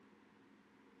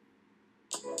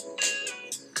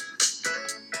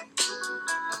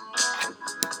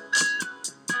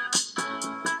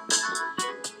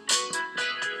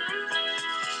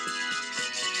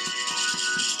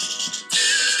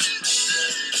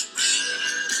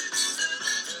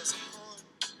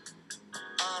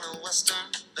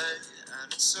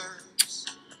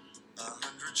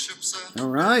All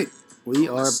right, we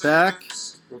are back.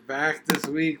 We're back this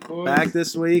week, boys. Back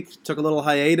this week. Took a little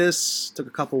hiatus. Took a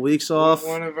couple weeks off.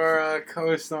 One of our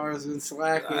co-stars been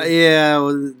slacking. Yeah,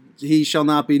 well, he shall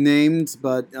not be named,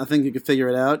 but I think you could figure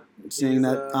it out. Seeing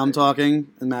that I'm talking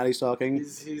and Maddie's talking.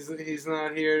 He's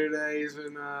not here today. He's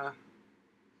been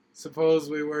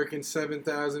supposedly working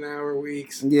 7,000-hour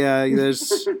weeks. Yeah,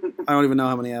 there's I don't even know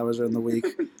how many hours are in the week,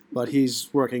 but he's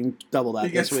working double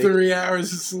that this week. He gets 3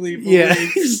 hours of sleep a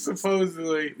week,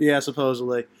 supposedly. Yeah,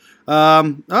 supposedly.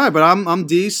 All right, but I'm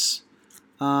Deese.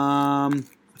 I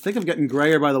think I'm getting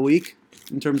grayer by the week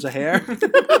in terms of hair.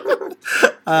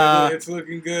 It's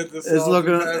looking good. It's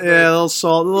looking, yeah, a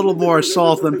little more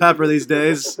salt than pepper these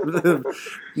days.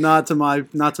 not to my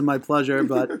pleasure,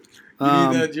 but you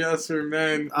need that just for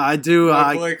men. I do.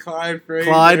 My boy Clyde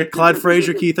Frazier. Clyde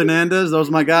Frazier, Keith Hernandez. Those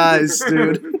are my guys,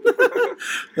 dude.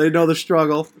 They know the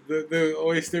struggle. The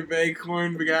Oyster Bay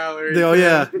Corn Gallery. Oh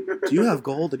yeah. Do you have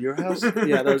gold at your house?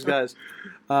 Yeah, those guys.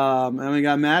 And we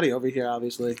got Maddie over here,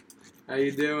 obviously. How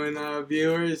you doing,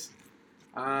 viewers?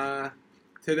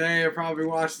 Today I probably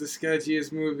watched the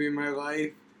sketchiest movie in my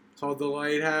life, called The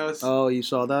Lighthouse. Oh, you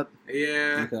saw that?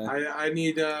 Yeah. Okay. I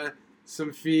need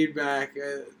some feedback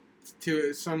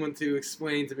to someone to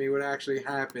explain to me what actually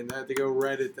happened. I had to go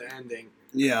Reddit the ending.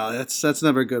 Yeah, that's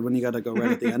never good when you got to go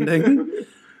Reddit the ending.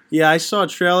 Yeah, I saw a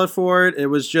trailer for it. It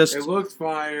was just... It looked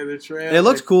fire, the trailer. It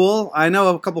looked cool. I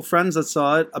know a couple friends that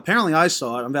saw it. Apparently I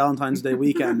saw it on Valentine's Day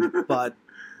weekend, but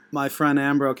my friend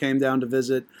Ambro came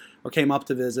up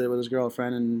to visit with his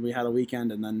girlfriend, and we had a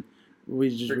weekend, and then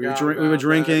we were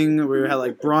drinking. We had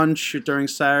like brunch during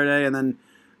Saturday, and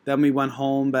then we went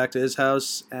home back to his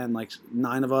house, and like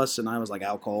 9 of us, and I was like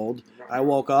out cold. I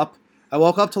woke up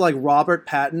to like Robert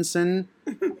Pattinson.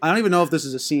 I don't even know if this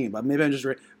is a scene, but maybe I'm just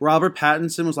Robert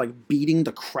Pattinson was like beating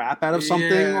the crap out of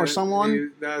something or someone.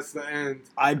 Dude, that's the end.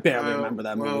 I barely remember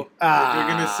that movie. If you're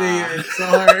gonna see it,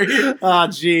 sorry.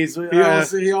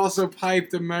 Jeez. He also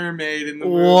piped a mermaid in the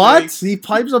movie. What? He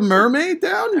pipes a mermaid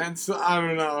down? And so I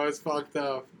don't know. It's fucked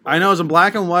up. I know it's in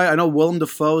black and white. I know Willem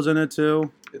Dafoe's in it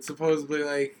too. It's supposedly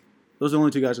like. Those are the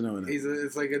only 2 guys I know in it.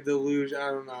 It's like a deluge.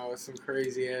 I don't know. It's some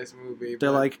crazy ass movie.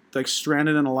 They're like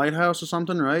stranded in a lighthouse or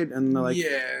something, right? And they're like,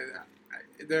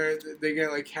 they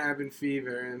get like cabin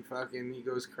fever and fucking he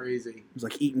goes crazy. He's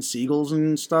like eating seagulls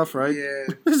and stuff, right? Yeah.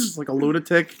 This is like a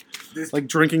lunatic, like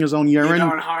drinking his own urine. You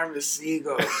don't harm the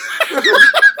seagull.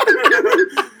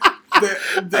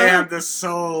 They have the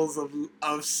souls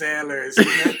of sailors.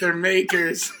 They're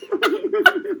makers.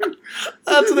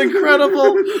 That's an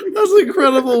incredible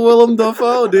Willem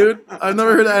Dafoe, dude. I've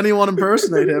never heard anyone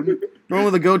impersonate him.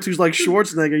 Normally the go-to's like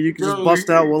Schwarzenegger. You can just bust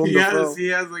out Willem Dafoe. He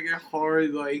has like a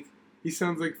hard, like, he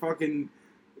sounds like fucking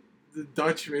the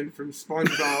Dutchman from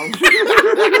SpongeBob.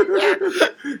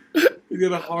 He's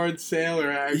got a hard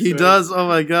sailor accent. He does. Oh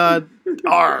my god.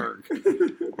 Arrgh.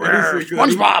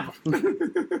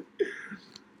 SpongeBob.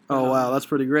 Oh wow, that's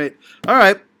pretty great. All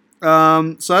right.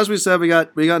 So as we said, we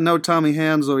got no Tommy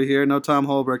Hands over here, no Tom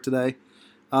Holbrook today.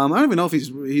 I don't even know if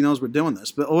he knows we're doing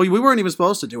this, but we weren't even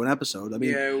supposed to do an episode. I mean,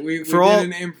 yeah, we did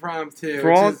an impromptu.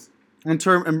 I don't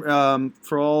even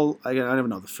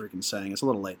know the freaking saying. It's a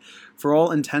little late. For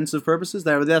all intensive purposes,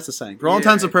 that's the saying. For all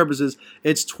intensive purposes,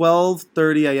 it's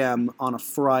 12:30 a.m. on a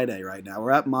Friday right now.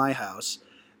 We're at my house.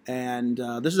 And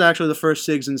this is actually the first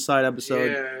Sigs Inside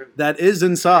episode that is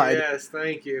inside. Yes,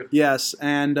 thank you. Yes,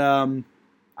 and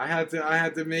I had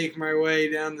to make my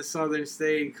way down the southern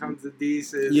state and come to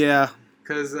Deese's. Yeah.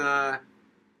 Because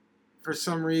for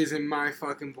some reason, my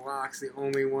fucking block's the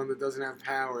only one that doesn't have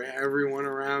power. Everyone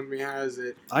around me has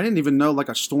it. I didn't even know like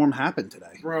a storm happened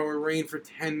today. Bro, it rained for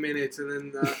 10 minutes,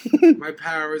 and then my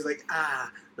power was like,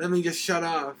 let me just shut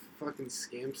off. Fucking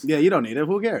skimps. Yeah, you don't need it.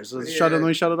 Who cares? Let me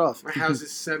shut it off. My house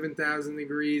is 7,000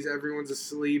 degrees. Everyone's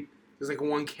asleep. There's like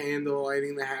one candle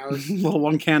lighting the house. Well,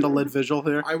 one candle lit visual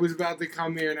here. I was about to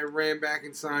come here and I ran back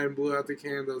inside and blew out the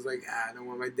candles. Like, I don't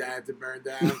want my dad to burn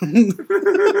down.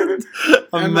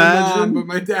 Imagine. My mom, but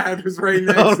my dad was right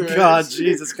next to it. Oh God,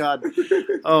 Jesus God.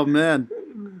 Oh man,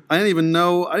 I didn't even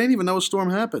know a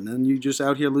storm happened, and you just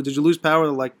out here. Did you lose power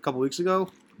like a couple weeks ago?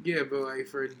 Yeah, but like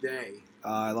for a day.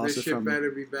 I lost this it from. This shit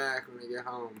better be back when I get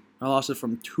home. I lost it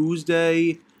from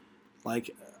Tuesday.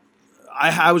 Like,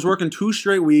 I was working 2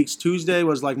 straight weeks. Tuesday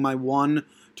was like my one.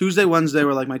 Tuesday, Wednesday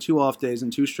were like my 2 off days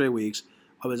in 2 straight weeks.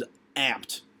 I was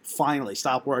amped. Finally,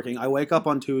 stopped working. I wake up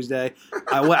on Tuesday.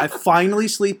 I finally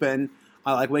sleep in.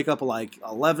 I like wake up at like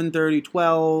 11:30,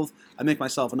 12. I make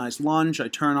myself a nice lunch. I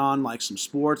turn on like some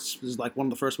sports. This is like one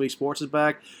of the first week sports is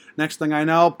back. Next thing I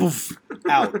know, poof,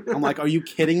 out. I'm like, are you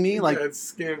kidding me? Like,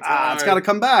 it's it's got to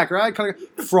come back, right?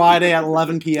 Friday at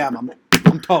 11 p.m.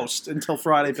 I'm toast until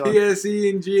Friday. PSE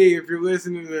and G, if you're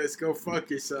listening to this, go fuck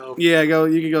yourself. Yeah,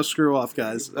 you can go screw off,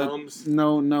 guys. Bums.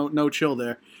 No chill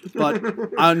there. But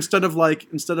instead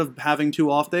of having 2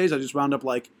 off days, I just wound up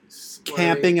like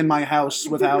camping in my house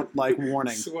without like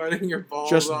warning. Sweating your balls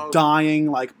just off.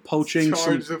 Dying, like poaching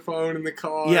Charge the phone in the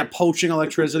car. Yeah, poaching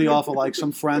electricity off of like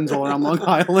some friends all around Long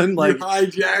Island. Like you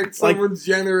hijacked someone's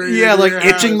generator. Yeah, like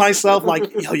itching myself.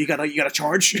 Like, yo, you gotta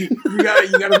charge. you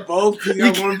got a bolt.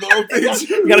 You got one voltage.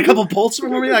 You got a couple bolts for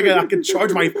me. I can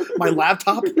charge my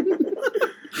laptop.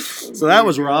 So that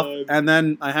was rough. And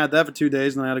then I had that for 2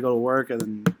 days, and then I had to go to work, and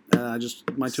then I just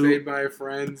stayed by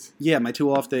friends. Yeah, my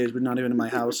 2 off days were not even in my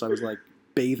house. I was like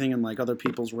bathing in like other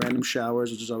people's random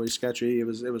showers, which is always sketchy. It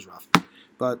was rough.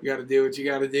 But you got to do what you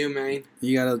got to do, man.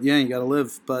 You gotta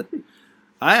live. But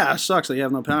it sucks that you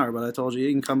have no power. But I told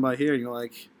you can come by here, and you're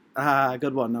like,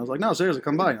 good one. And I was like, no, seriously,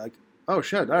 come by. You're like, oh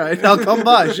shit, all right, I'll come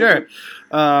by, sure.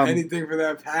 Anything for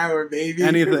that power, baby.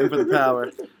 Anything for the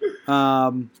power.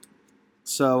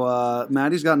 So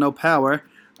Maddie's got no power.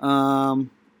 But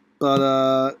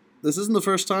this isn't the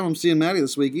first time I'm seeing Maddie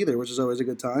this week either, which is always a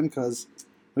good time because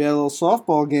we had a little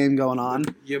softball game going on.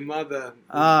 Your mother.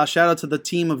 Shout out to the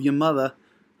team of your mother.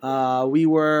 We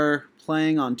were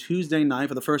playing on Tuesday night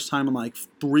for the first time in like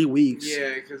 3 weeks.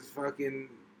 Yeah, because fucking...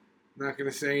 Not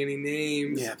going to say any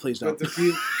names. Yeah, please don't. But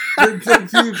the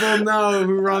people know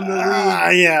who run the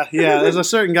league. Yeah. There's a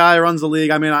certain guy who runs the league.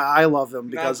 I mean, I love him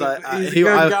because he's a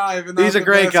good guy, but he's a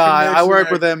great guy. I work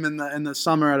with him in the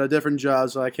summer at a different job,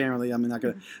 so I can't really. I'm not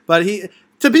gonna. But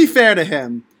to be fair to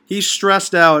him, he's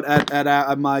stressed out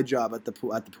at my job at the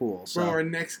pool. So. Bro, our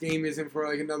next game isn't for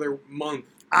like another month.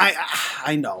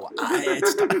 I know.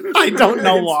 I don't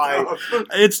know why. Tough.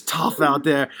 It's tough out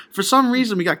there. For some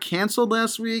reason, we got canceled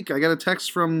last week. I got a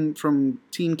text from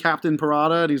team captain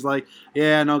Parada, and he's like,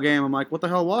 "Yeah, no game." I'm like, "What the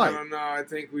hell? Why?" I don't know. I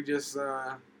think we just.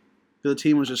 The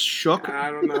team was just shook. I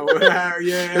don't know.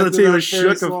 Yeah, the other team was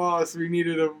shook. First loss, we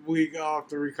needed a week off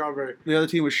to recover. The other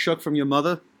team was shook from your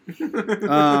mother.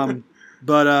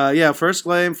 But first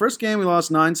game we lost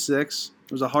 9-6.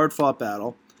 It was a hard fought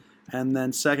battle. And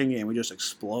then second game, we just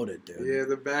exploded, dude. Yeah,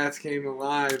 the bats came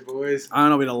alive, boys. I don't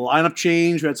know. We had a lineup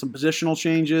change. We had some positional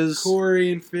changes.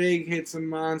 Corey and Fig hit some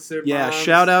monster bombs.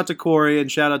 Shout out to Corey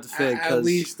and shout out to Fig. At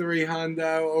least 3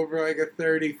 hundo over like a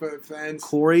 30-foot fence.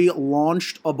 Corey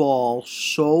launched a ball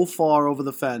so far over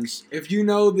the fence. If you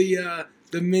know the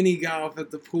mini golf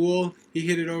at the pool, he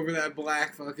hit it over that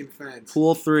black fucking fence.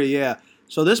 Pool 3, yeah.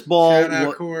 So this ball. Shout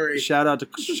out Corey. Shout out to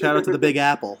the Big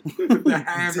Apple. The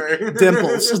hammer.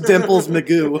 Dimples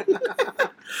Magoo.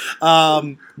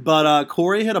 But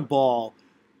Corey hit a ball,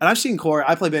 and I've seen Corey.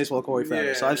 I play baseball with Corey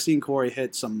Feather, so I've seen Corey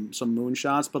hit some moon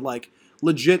shots, but like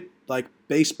legit like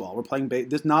baseball. We're playing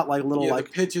this not like little like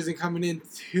the pitch isn't coming in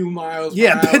 2 miles.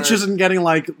 Yeah, per hour. pitch isn't getting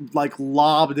like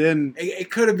lobbed in.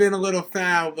 It could have been a little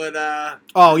foul, but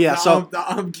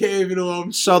I'm giving to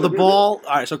him. So the ball.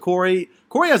 All right, so Corey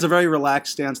has a very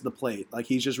relaxed stance at the plate. Like,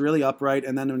 he's just really upright,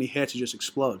 and then when he hits, he just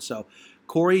explodes. So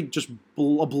Corey just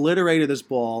obliterated this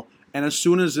ball, and as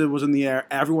soon as it was in the air,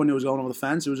 everyone knew it was going over the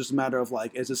fence. It was just a matter of,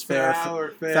 like, is this fair?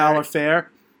 Foul or fair?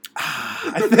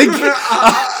 I think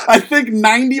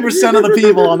 90% of the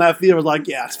people on that field were like,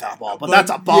 yeah, it's foul ball, but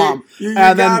that's a bomb. You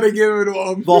gotta give it to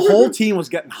him. The whole team was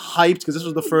getting hyped because this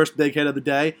was the first big hit of the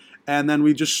day. And then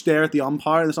we just stare at the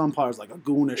umpire, and this umpire is like a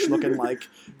goonish looking like.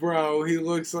 Bro, he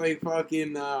looks like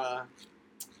fucking.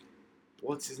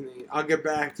 What's his name? I'll get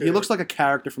back to it. He looks like a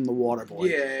character from The Waterboy.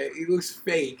 Yeah, he looks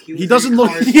fake. He doesn't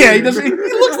look. Yeah, he doesn't. He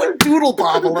looks like Doodle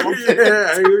Bob a little bit.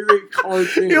 Yeah, he looks like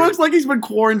cartoon. He looks like he's been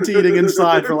quarantining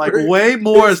inside for like way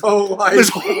more his whole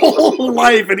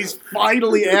life, and he's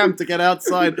finally amped to get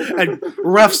outside and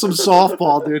ref some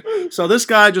softball, dude. So this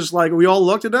guy just like we all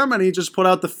looked at him, and he just put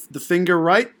out the finger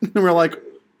right, and we're like,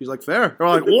 he's like fair. And we're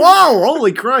like, whoa,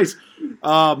 holy Christ.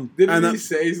 Didn't he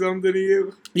say something to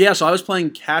you? Yeah, so I was playing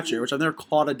catcher, which I've never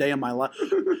caught a day in my life.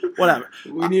 Whatever.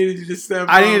 We needed you to step up.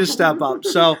 I needed to step up.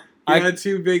 So I had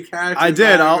 2 big catches. I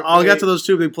did. I'll get to those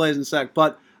 2 big plays in a sec.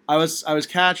 But I was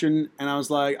catching, and I was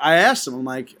like, I asked him, I'm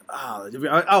like,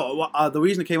 the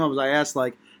reason it came up was I asked,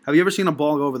 like, have you ever seen a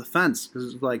ball go over the fence? Because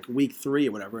it was like week 3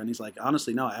 or whatever. And he's like,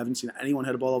 honestly, no, I haven't seen anyone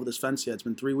hit a ball over this fence yet. It's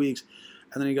been 3 weeks.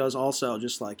 And then he goes, also,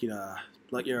 just like,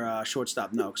 let your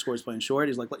shortstop know. Because Corey's playing short.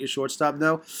 He's like, let your shortstop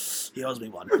know. He owes me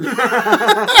one. And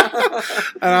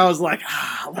I was like,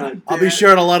 I'll be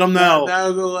sure to let him know. That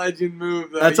was a legend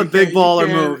move, though. That's a big baller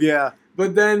move, yeah.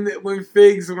 But then when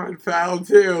Figs went foul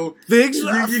too, Figs,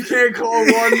 you can't call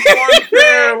one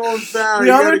player won't foul. You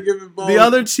gotta give it both. The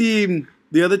other team,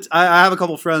 I have a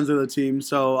couple friends on the team,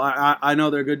 so I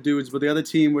know they're good dudes. But the other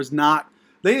team was not.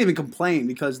 They didn't even complain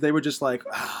because they were just like,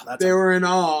 they were in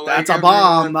awe. That's a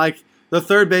bomb. Like the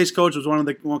third base coach was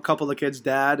a couple of the kids'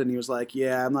 dad, and he was like,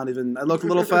 "Yeah, I'm not even. I looked a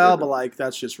little foul, but like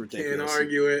that's just ridiculous.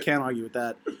 Can't argue with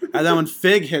that." And then when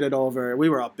Fig hit it over, we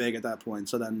were up big at that point,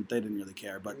 so then they didn't really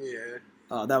care. But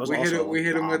yeah, that was we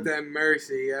hit him with that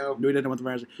mercy, yo. We did him with the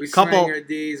mercy. We swung our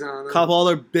D's on him. Couple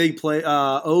other big play.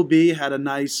 OB had a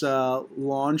nice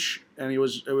launch, and it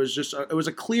was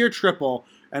a clear triple.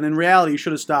 And in reality, he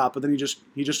should have stopped, but then he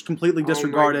just completely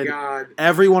disregarded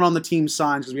everyone on the team's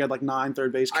signs because we had like 9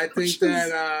 third base coaches.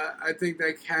 I think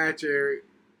that catcher,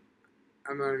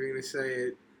 I'm not even gonna say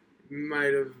it,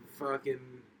 might have fucking.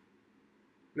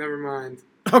 Never mind.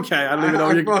 Okay, I don't even know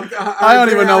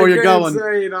where you're going.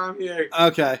 Say it on here.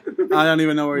 Okay, I don't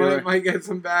even know where you're. Might get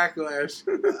some backlash.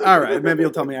 All right, maybe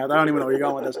you'll tell me out. I don't even know where you're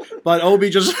going with this. But Obi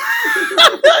just,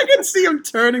 I can see him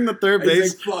turning the third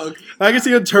base. Like, fuck. I can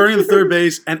see him turning the third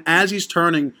base, and as he's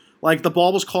turning, like the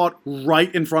ball was caught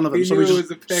right in front of him. He knew it was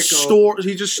a pickle.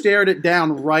 He just stared it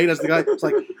down right as the guy was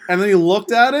like, and then he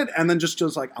looked at it, and then just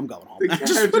was like, "I'm going home." The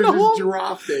catcher just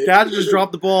dropped it. Catcher just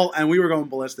dropped the ball, and we were going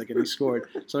ballistic, and he scored.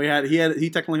 So he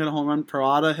technically hit a home run.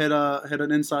 Parada hit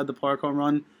an inside the park home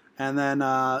run, and then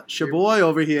Shaboy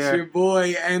over here.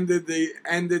 Shaboy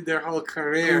ended their whole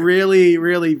career. Really,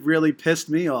 really, really pissed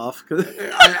me off.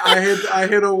 I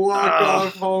hit a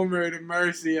walk-off homer to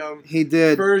mercy him. He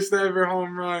did. First ever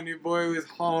home run. Your boy was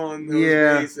hauling those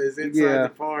bases inside the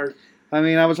park. I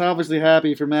mean, I was obviously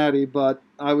happy for Matty, but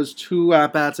I was 2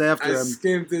 at-bats after him. I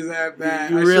skimped his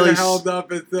at-bat. I should have held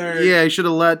up at third. Yeah, he should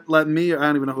have let me. I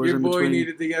don't even know who was in between. Your boy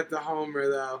needed to get the homer,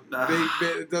 though.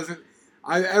 It doesn't...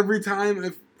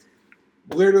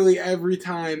 Literally every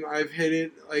time I've hit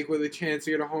it, like with a chance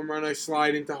to get a home run, I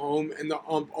slide into home, and the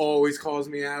ump always calls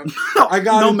me out. I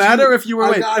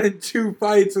got in 2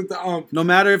 fights with the ump. No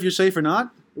matter if you're safe or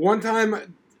not?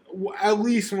 At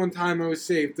least one time I was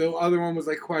safe. The other one was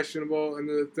like questionable, and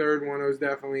the third one I was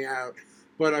definitely out.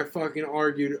 But I fucking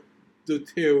argued the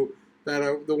 2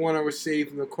 the one I was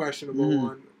safe and the questionable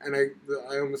one, and I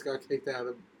almost got kicked out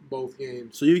of both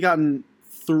games. So you've gotten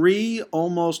 3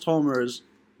 almost homers.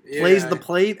 Plays the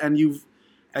plate, and you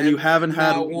haven't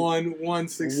had one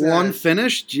success. One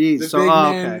finish. Jeez. The big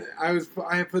man,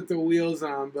 I put the wheels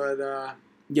on, but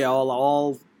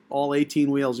all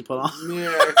 18 wheels you put on.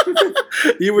 Yeah.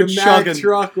 You were chugging. The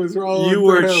truck was rolling. You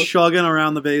were chugging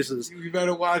around the bases. You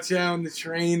better watch out when the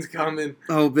train's coming.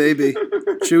 Oh baby,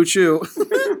 choo choo.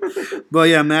 But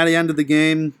yeah, Matty ended the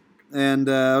game. And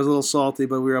I was a little salty,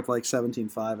 but we were up like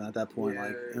 17-5, and at that point,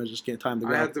 it was just getting time to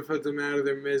go. I had to put them out of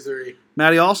their misery.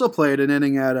 Matty also played an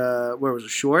inning at where was it,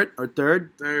 short or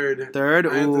third? Third. I had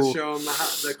to show him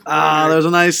the corner.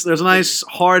 There's a nice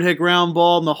hard hit ground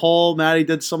ball in the hole. Matty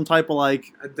did some type of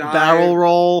like barrel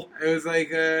roll. It was like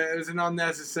it was an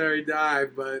unnecessary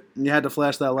dive, but you had to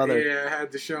flash that leather. Yeah, I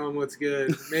had to show him what's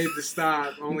good. Made the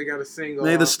stop. Only got a single.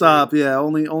 Made the stop. Yeah,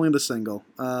 only the single.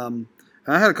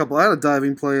 I had a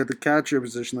diving play at the catcher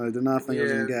position that I did not think I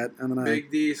was going to get. And then Big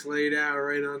D laid out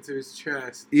right onto his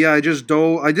chest. Yeah, I just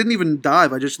dove. I didn't even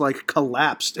dive. I just like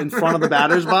collapsed in front of the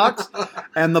batter's box.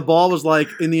 And the ball was like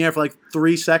in the air for like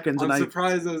 3 seconds. I'm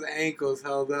surprised those ankles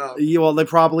held up. Yeah, well, they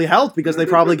probably helped because they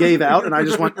probably gave out. And I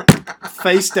just went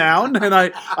face down. And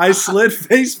I slid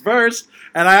face first.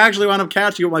 And I actually wound up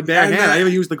catching it with my bare hand. I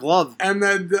even used the glove. And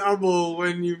that double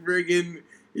when you friggin'...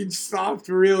 He stopped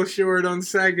real short on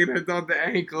second. I thought the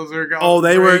ankles were going. Oh,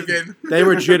 they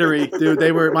were jittery, dude.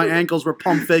 My ankles were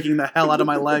pump faking the hell out of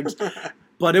my legs.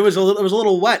 But it was a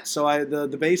little wet, so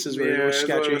the bases were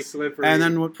sketchy. A little slippery. And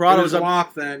then Parada was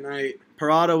up that night.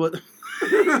 Parada was.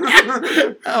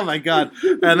 Oh my god!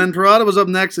 And then Parada was up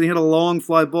next, and he hit a long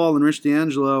fly ball, and Rich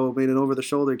D'Angelo made an over the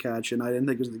shoulder catch, and I didn't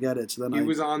think he was going to get it. So then he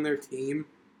was on their team.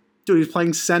 Dude, he was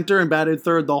playing center and batted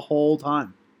third the whole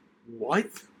time. What?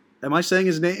 Am I saying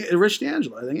his name? Rich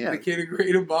D'Angelo, I think, yeah. The kid a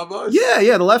grade above us? Yeah,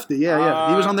 the lefty. Yeah.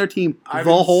 He was on their team the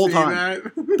whole time.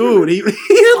 That. Dude, he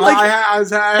had like... I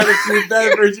had a few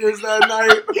beverages that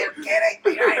night. You're kidding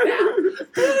me right now.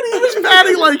 Dude, he was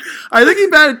batting like... I think he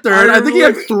batted third. I think he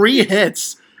had 3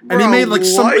 hits. And he made like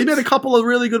he made a couple of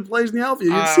really good plays in the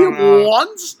outfield. You didn't see him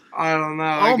once? I don't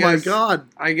know. My God.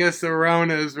 I guess the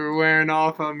Ronas were wearing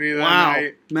off on me that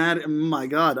night. Wow. My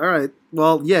God. All right.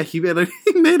 Well, yeah, he made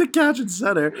a catch in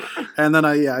center, and then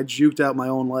I juked out my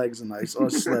own legs and I saw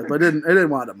a slip. But it didn't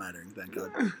wind up mattering, thank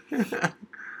God.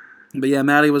 But yeah,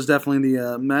 Matty was definitely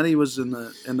Matty was in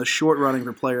the short running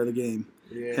for player of the game.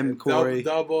 Yeah, him, Corey.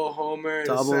 double homer.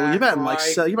 Double. Sack You're betting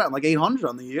fly. 800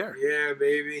 on the year. Yeah,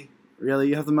 baby.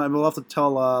 Really, we'll have to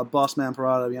tell Boss Man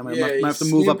Parada. Yeah, Yeah, might have he's to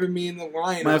move up. skipping me in the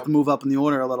lineup. Might have to move up in the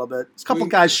order a little bit. There's a couple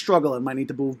guys struggling. Might need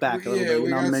to move back a little bit. We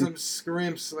You know got what I mean? some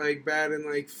scrimps like batting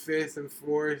like 5th and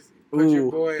 4th. Put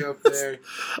your boy up there.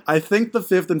 I think the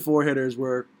 5th and 4 hitters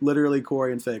were literally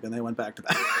Corey and Fig, and they went back to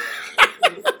back.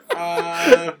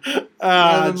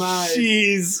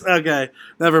 Jeez. Okay,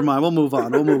 never mind. We'll move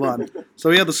on. So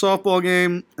we had the softball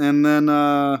game, and then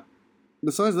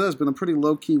besides that, it's been a pretty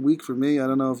low key week for me. I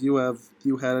don't know if you had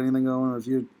anything going, or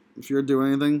if you're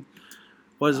doing anything.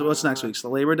 What's next week? So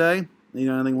Labor Day. You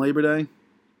know anything Labor Day?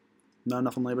 No,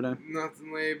 nothing Labor Day.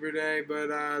 Nothing Labor Day,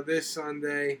 but this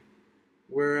Sunday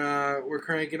we're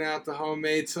cranking out the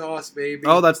homemade sauce, baby.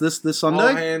 Oh, that's this Sunday.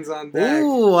 All hands on deck.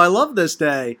 Ooh, I love this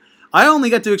day. I only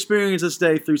get to experience this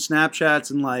day through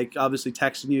Snapchats and like obviously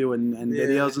texting you and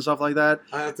videos and stuff like that.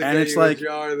 I have to and get it's you like a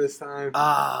jar this time.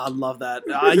 I love that.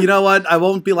 You know what? I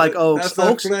won't be like That's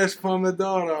Oaks. fresh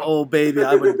pomodoro. Oh baby,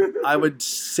 I would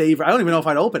savor. I don't even know if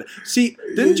I'd open it. See,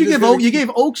 didn't you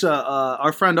gave Oaks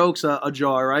our friend Oaks a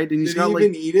jar, right? And Did he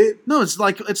even eat it? No, it's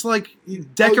like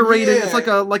decorated. It's like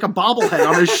a bobblehead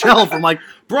on his shelf. I'm like,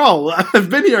 bro, I've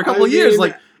been here a couple of years.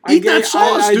 Like, eat that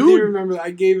sauce, dude. I do remember that. I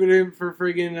gave it him for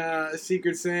friggin'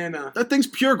 Secret Santa. That thing's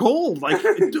pure gold. Like,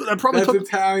 dude, that probably That's took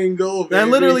Italian gold. That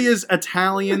baby. literally is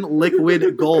Italian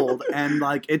liquid gold, and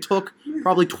like it took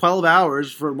probably 12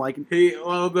 hours for like. The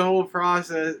whole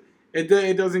process.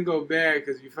 It doesn't go bad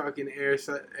because you fucking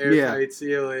airtight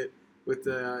seal it with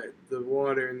the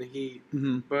water and the heat.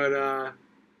 Mm-hmm. But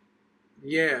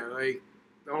yeah, like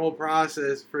the whole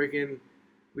process, freaking.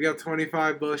 We got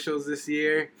 25 bushels this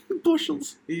year.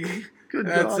 Bushels. Good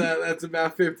God. That's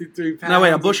about 53 pounds. No,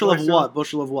 wait, a bushel of what?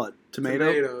 Bushel of what?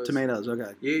 Tomatoes.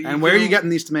 Okay. And where are you getting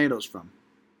these tomatoes from?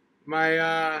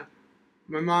 My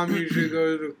mom usually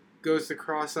goes to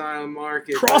Cross Island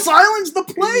Market. Cross Island's the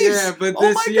place. Yeah, but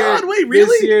oh my God! Wait,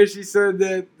 really? This year she said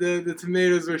that the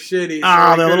tomatoes were shitty.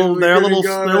 Ah, they're a little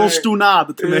stunad.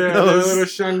 The tomatoes. Yeah, they're a little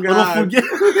shungad.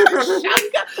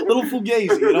 Little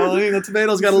fugazi. You know what I mean? The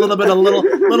tomatoes got a little bit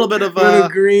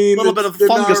of green, little bit of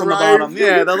fungus on the bottom.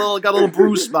 Yeah, they got little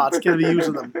bruise spots. Can't be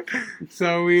using them.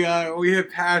 So we hit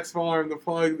Pat's Farm, the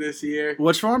plug this year.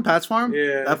 Which farm? Pat's Farm.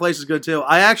 Yeah, that place is good too.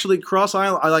 I actually Cross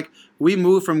Island. We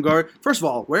moved from First of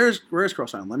all, where's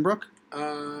Cross Island? Limbrook?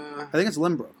 I think it's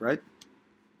Limbrook, right?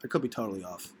 I could be totally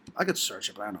off. I could search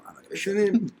it, but I don't know.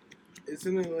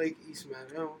 Isn't it like East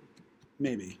Meadow?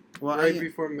 Maybe. Well,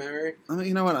 before Merrick.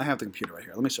 You know what? I have the computer right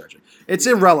here. Let me search it. It's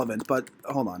irrelevant, but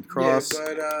hold on. Cross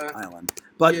Island.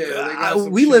 But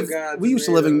we used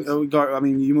to live in.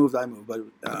 You moved, I moved, but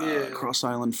Cross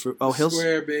Island fruit. Oh, Hills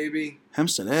Square, baby.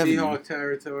 Hempstead Avenue. Seahawk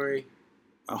territory.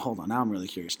 Oh, hold on. Now I'm really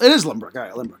curious. It is Limbrook. All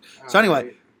right, Limbrook. So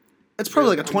anyway, it's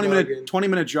probably like a 20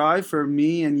 minute drive for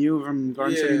me and you from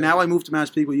Garden City. Now I moved to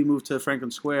Massapequa. You moved to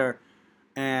Franklin Square,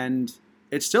 and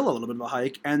it's still a little bit of a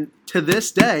hike. And to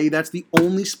this day, that's the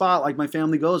only spot like my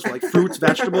family goes for like fruits,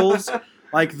 vegetables.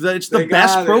 Like it's the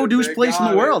best produce place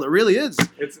in the world. It really is.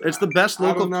 It's the best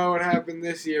local. I don't know what happened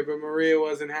this year, but Maria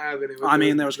wasn't having it. I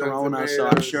mean, there was Corona, so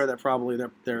I'm sure that probably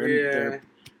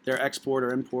their export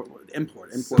or import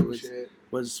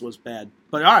was bad.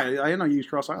 But all right, I know you use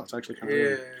Cross Island. It's actually kind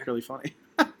of really funny.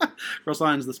 Cross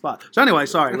Island's the spot. So anyway,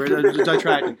 sorry, we're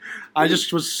detracting. I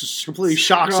just was completely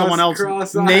shocked someone else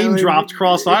name dropped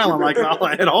Cross Island like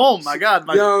at home. My God.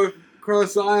 Yo,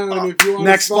 Cross Island, if you want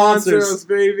to sponsor us,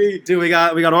 baby. Dude, we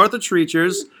got Arthur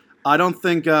Treachers. I don't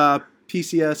think PSE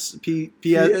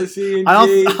I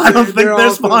don't think they're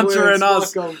sponsoring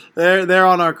us. They're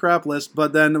on our crap list.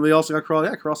 But then we also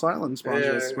got Cross Island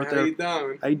sponsors. Yeah,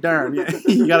 how you doing? Yeah.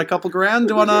 You got a couple grand?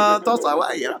 Do you want to toss that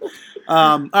way? Yeah.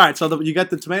 All right, so you got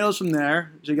the tomatoes from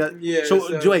there.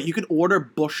 Wait, you could order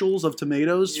bushels of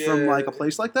tomatoes from like a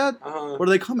place like that? Uh-huh. What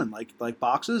do they come in? Like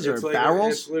boxes or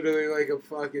barrels? It's literally like a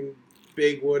fucking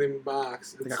big wooden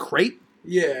box. Like a crate?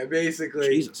 Yeah, basically.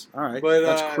 Jesus. All right. But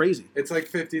that's crazy. It's like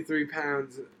 53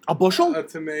 pounds. A bushel?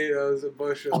 Of tomatoes, a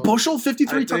bushel. A bushel?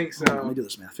 53 tons? I think so. Let me do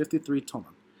this math. 53 tons.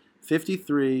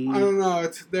 53. I don't know.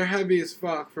 They're heavy as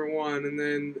fuck for one, and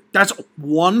then that's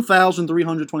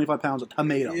 1,325 pounds of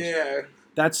tomatoes. Yeah.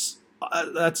 That's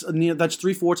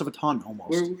 3/4 of a ton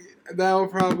almost.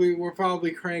 We'll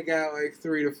probably crank out like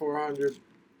 300 to 400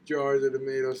 jars of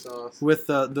tomato sauce with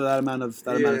that amount of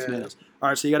tomatoes. All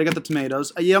right, so you got to get the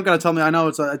tomatoes. You don't got to tell me. I know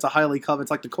it's a highly coveted.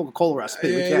 It's like the Coca-Cola recipe.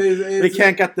 We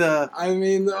can't get the. I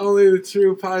mean, only the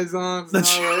true paisans know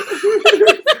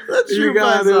it. The true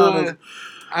paisans.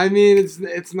 I mean,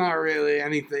 it's not really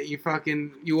anything.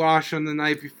 You wash them the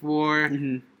night before,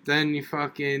 then you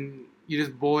You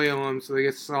just boil them so they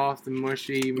get soft and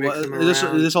mushy. You mix them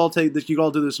around. This all take. You all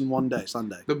do this in one day,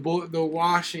 Sunday. The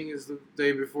washing is the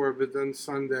day before, but then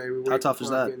Sunday we wait. How tough is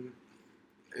that?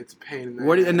 It's a pain in the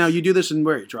ass. And now you do this in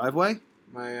where? Your driveway?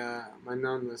 My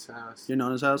nonna's house. Your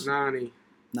nonna's house? Nani.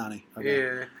 Okay.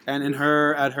 Yeah. And in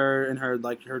her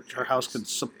house could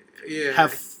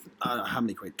have how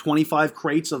many crates? 25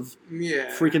 crates of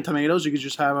freaking tomatoes you could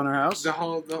just have on her house.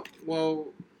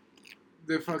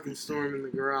 The fucking storm in the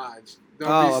garage.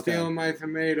 Don't be stealing my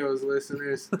tomatoes,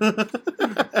 listeners. Okay,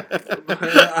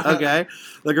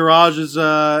 the garage is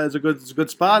a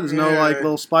good spot. There's no like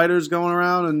little spiders going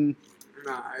around and.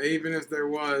 Nah, even if there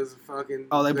was, fucking.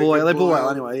 Oh, they boil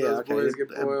anyway. Yeah, okay. Boys get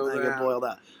boiled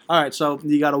out. All right, so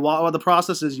you got to the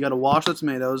process is you got to wash the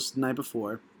tomatoes the night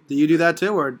before. Do you do that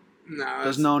too, or? No,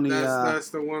 there's no need. That's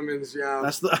the woman's job.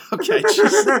 That's the okay.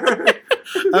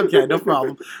 Okay, no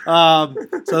problem.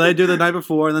 So they do the night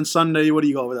before, and then Sunday, what do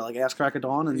you go over there, like ass crack of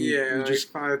dawn, and you like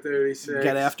just 5:36.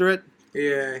 Get after it.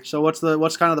 Yeah. So what's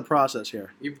kind of the process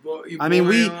here? You I mean,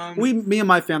 me and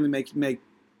my family make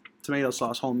tomato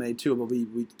sauce homemade too, but we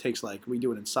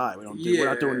do it inside. We don't do. We're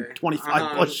not doing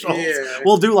 25 bushels. Yeah.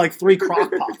 We'll do like 3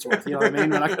 crock pots worth. You know what I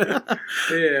mean?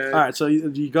 Yeah. All right. So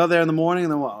you go there in the morning,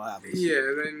 and then what happens?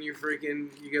 Yeah. Then you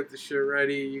get the shit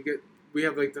ready. We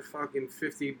have like the fucking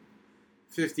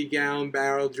 50-gallon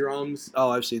barrel drums. Oh,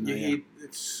 I've seen that.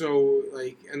 It's so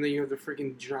and then you have the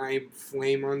freaking giant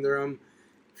flame under them.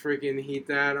 Freaking heat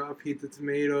that up. Heat the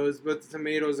tomatoes, but the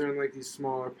tomatoes are in like these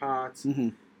smaller pots. Mm-hmm.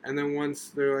 And then once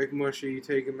they're like mushy, you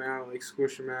take them out, like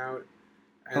squish them out.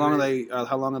 How long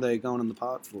are they going in the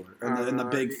pot for? In the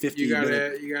big 50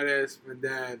 minute. You gotta ask my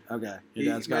dad. Okay,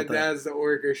 my dad's the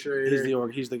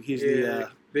orchestrator. He's the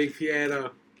big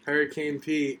piano, Hurricane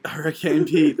Pete. Hurricane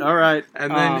Pete. All right.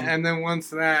 And then once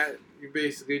that, you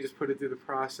basically just put it through the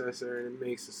processor and it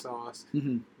makes the sauce.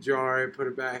 Mm-hmm. Jar it, put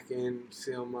it back in,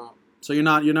 seal them up. So you're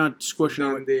not squishing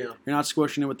it. Deal. You're not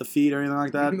squishing it with the feet or anything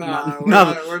like that. Nah,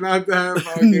 we're not that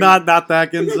fucking. not that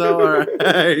Ginzo. All right,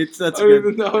 that's I don't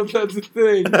even know if that's a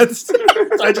thing. Did I just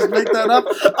make that up?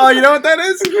 Oh, you know what that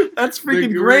is? That's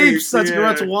freaking grapes. That's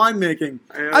winemaking.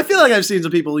 I feel like I've seen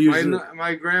some people use it.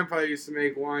 My grandpa used to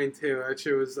make wine too. That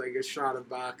shit was like a shot of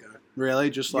vodka. Really,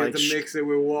 just you like had to mix it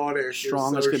with water.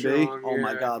 Strong as could be. Oh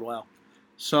my god! Wow.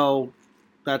 So.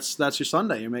 That's your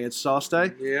Sunday. You make it sauce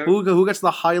day. Yeah. Who gets the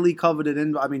highly coveted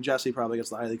invite? I mean, Jesse probably gets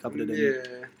the highly coveted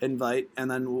invite. And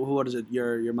then what is it?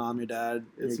 Your mom, your dad.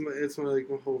 It's my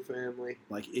whole family.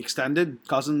 Like extended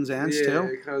cousins, aunts too.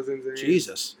 Yeah, cousins, aunts.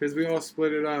 Jesus. Because we all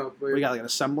split it up. We got like an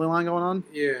assembly line going on.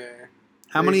 Yeah.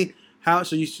 How many?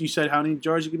 So you said how many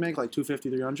jars you can make? Like 250,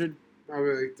 300?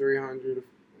 Probably like 300,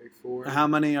 like 4. How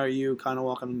many are you kind of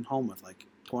walking home with? Like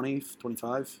 20,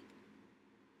 25?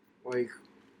 Like.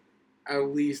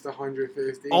 At least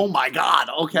 150. Oh my god!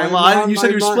 Okay, you said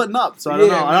you're splitting up, so I don't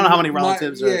know. I don't know how many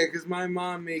relatives. Yeah, because my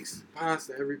mom makes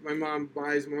pasta my mom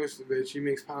buys most of it. She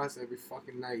makes pasta every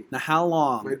fucking night. Now, how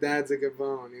long? My dad's a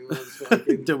Gabon. He loves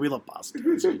fucking. Dude, we love pasta.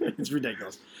 It's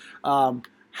ridiculous.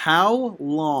 How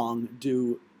long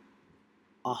do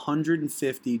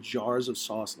 150 jars of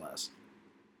sauce last?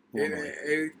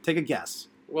 Take a guess.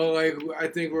 Well, I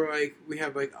think we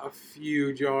have a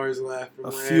few jars left from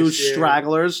last few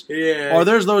stragglers. Yeah. Are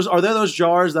there those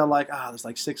jars that there's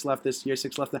like 6 left this year,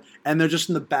 6 left, and they're just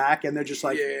in the back and they're just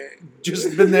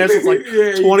just been there since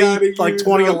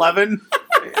 2011.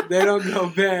 They don't go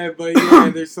bad, but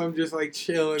yeah, there's some just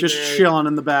chilling. Just chilling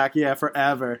in the back,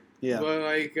 forever. Yeah. But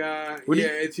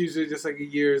it's usually just a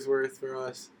year's worth for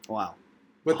us. Wow.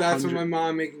 But that's when my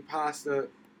mom making pasta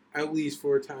at least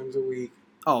 4 times a week.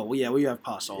 Oh, well, yeah, we have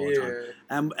pasta all the time.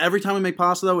 And every time we make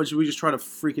pasta, though, we just try to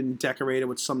freaking decorate it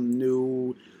with some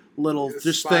new little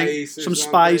some spice,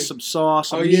 some sauce,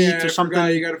 some meat or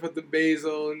something. You got to put the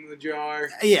basil in the jar.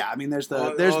 Yeah, I mean, there's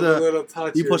the little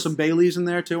touches. You put some bay leaves in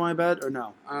there too, I bet, or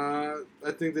no? I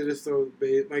think they just throw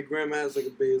basil. My grandma has a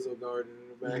basil garden in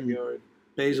her backyard.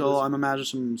 Basil, I'm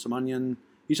imagining some onion.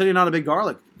 You said you're not a big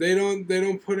garlic. They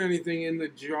don't put anything in the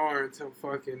jar until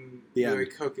fucking they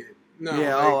cook it. No.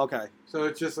 Yeah. Okay. So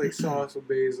it's just sauce with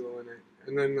basil in it,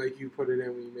 and then you put it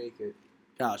in when you make it.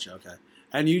 Gotcha. Okay.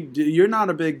 And you're not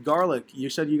a big garlic. You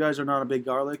said you guys are not a big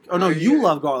garlic. Oh no, you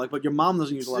love garlic, but your mom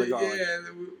doesn't use a lot of garlic. Yeah,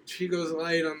 she goes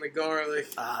light on the garlic.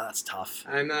 Ah, that's tough.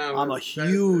 I know. I'm a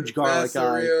huge garlic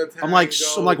guy. I'm like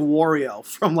Wario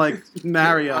from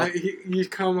Mario. You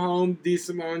come home, D.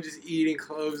 Simone just eating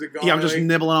cloves of garlic. Yeah, I'm just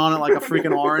nibbling on it like a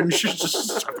freaking orange.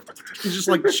 just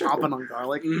chopping on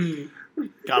garlic.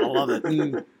 Gotta love it.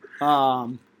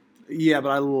 Yeah, but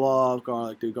I love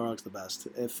garlic, dude. Garlic's the best.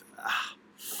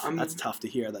 That's tough to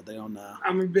hear that they don't know.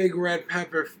 I'm a big red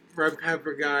pepper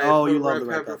guy. Oh, I you put love the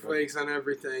red pepper flakes on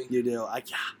everything. You do.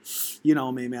 You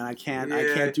know me, man. I can't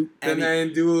do any. The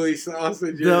Nanduli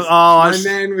sausages. My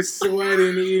man was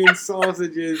sweating eating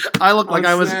sausages. I looked like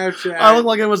Snapchat. I looked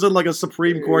like it was in like a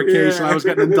Supreme Court case and I was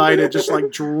getting indicted, just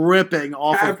like dripping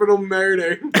off. Capital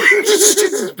murder.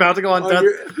 Just about to go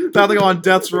on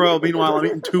death's row. Meanwhile, I'm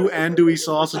eating 2 andouille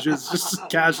sausages just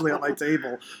casually at my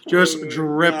table, just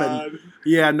dripping. God.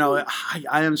 Yeah, no,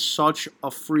 I am such a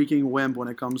freaking wimp when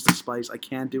it comes to spice. I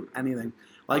can't do anything.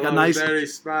 Like a nice, very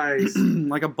spice.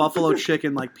 like a buffalo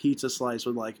chicken like pizza slice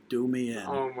would like do me in.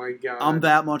 Oh my god! I'm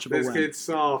that much of a wimp. This kid's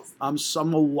soft. I'm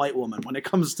a white woman when it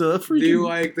comes to freaking. Do you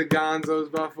like the Gonzo's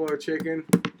buffalo chicken?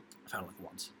 I've had it like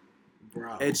once.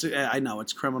 Bro. I know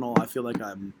it's criminal. I feel like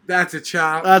I'm. That's a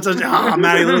chop.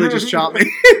 Maddie literally just chopped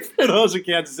me. For those who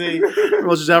can't see,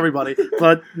 well, just everybody.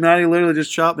 But Maddie literally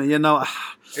just chopped me. You know.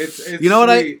 It's you know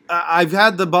sweet. what I've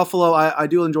had the buffalo. I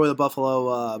do enjoy the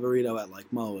buffalo burrito at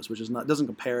like Moe's, which doesn't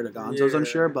compare to Gonzo's, I'm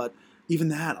sure, but. Even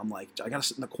that, I'm like, I gotta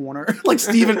sit in the corner, like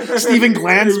Steven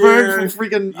Glansberg from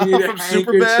freaking from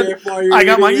Superbad. I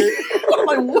got my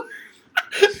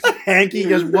hanky,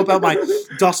 just whoop out my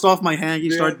dust off my hanky.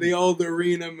 Start the old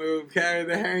arena move, carry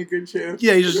the handkerchief.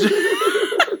 Yeah, you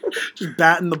just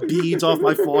batting the beads off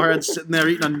my forehead, sitting there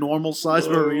eating a normal size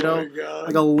burrito,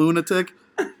 like a lunatic.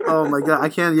 Oh my god, I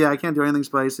can't do anything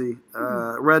spicy.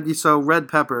 Red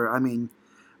pepper. I mean.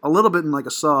 A little bit in like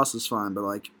a sauce is fine, but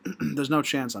like, there's no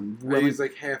chance I'm. I use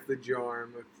like half the jar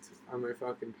on my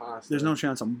fucking pasta. There's no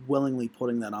chance I'm willingly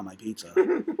putting that on my pizza.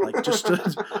 Like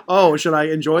should I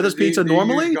enjoy this pizza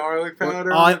normally? You use garlic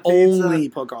powder. I only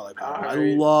put garlic powder.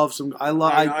 Right.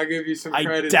 I'll give you some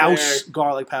credit. I douse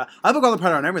garlic powder. I put garlic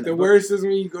powder on everything. The worst is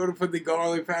when you go to put the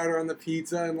garlic powder on the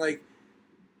pizza and like.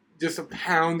 Just a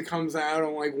pound comes out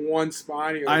on like one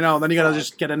spot. Like, I know. Then you gotta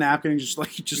just get a napkin and just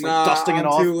dusting it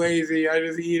off. I'm too lazy. I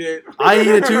just eat it. I eat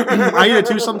it too. I eat it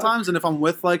too sometimes. And if I'm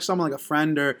with like someone, like a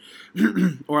friend or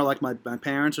like my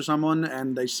parents or someone,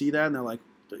 and they see that and they're like,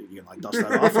 "You can like dust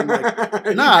that off." I'm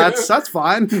like, "Nah, that's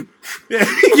fine."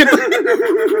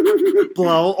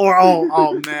 Blow or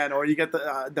oh man, or you get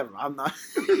the. Never mind, I'm not.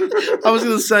 I was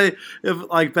gonna say if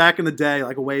like back in the day,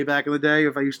 like way back in the day,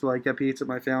 if I used to like get pizza at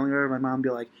my family, my mom would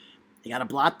be like. You gotta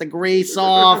blot the grease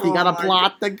off. You gotta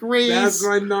blot the grease. That's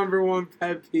my number one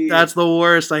pet peeve. That's the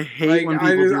worst. I hate when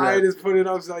people do that. I just put it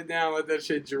upside down, let that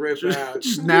shit drip out.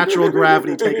 Just natural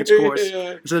gravity take its course.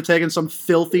 Yeah. Instead of taking some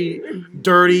filthy,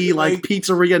 dirty, like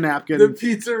pizzeria napkin. The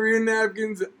pizzeria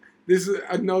napkins. This is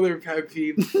another pet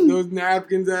peeve. Those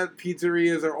napkins at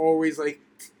pizzerias are always like,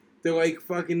 they're like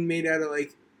fucking made out of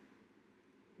like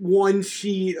one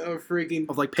sheet of freaking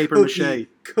like paper mache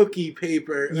cookie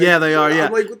paper. Like, yeah, they are. Yeah,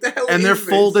 I'm like, what the hell? And they're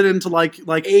folded into like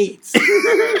 8.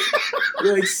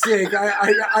 You're like sick.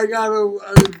 I got a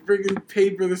freaking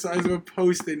paper the size of a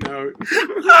Post-it note.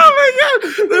 Oh my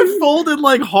god, they're folded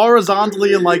like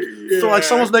horizontally and like so like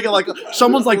someone's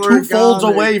like 2 folds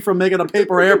away from making a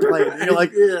paper airplane. And you're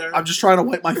like, I'm just trying to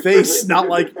wipe my face, not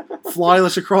like fly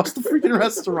this across the freaking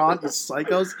restaurant. You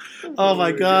psychos! Oh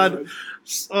my god.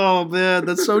 Oh man,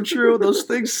 that's so true. Those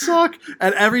things suck.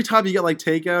 And every time you get like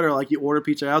takeout or like you order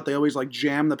pizza out, they always like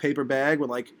jam the paper bag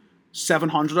with like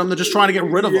 700 of them. They're just trying to get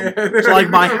rid of them. So like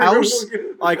my house,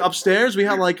 like upstairs, we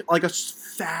had like a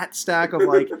fat stack of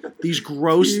like these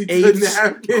gross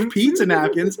pizza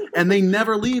napkins, and they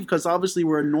never leave because obviously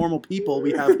we're normal people.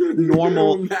 We have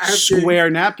normal square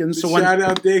napkins. So shout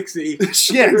out Dixie.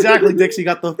 Yeah, exactly. Dixie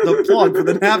got the plug for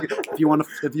the napkin. If you want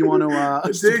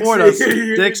to support us,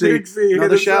 Dixie,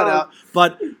 another shout out.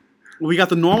 But we got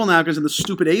the normal napkins and the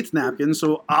stupid 8th napkins,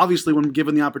 so obviously when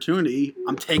given the opportunity,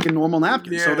 I'm taking normal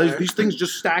napkins. Yeah. So these things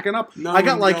just stacking up. I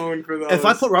got like, if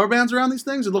I put rubber bands around these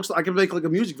things, it looks like I can make like a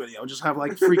music video. Just have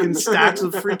like freaking stacks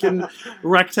of freaking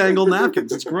rectangle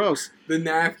napkins. It's gross. The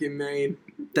napkin man.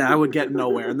 That would get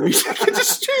nowhere in the music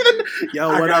industry. Yo,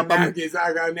 what up? I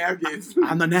got napkins.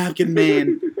 I'm the napkin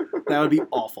man. That would be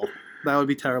awful. That would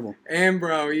be terrible. And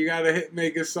bro, you gotta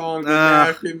make a song, the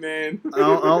Napkin Man.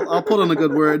 I'll put on the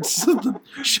good words.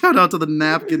 Shout out to the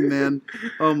Napkin Man.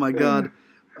 Oh my god.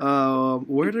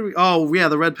 Where did we? Oh yeah,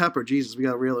 the red pepper. Jesus, we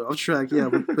got real off track. Yeah,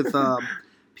 with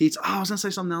pizza. Oh, I was gonna say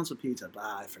something else with pizza, but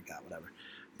I forgot. Whatever.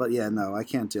 But yeah, no, I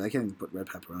can't even put red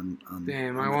pepper on.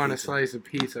 Damn, I want a slice of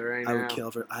pizza right now. I would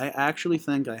kill for. I actually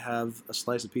think I have a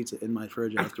slice of pizza in my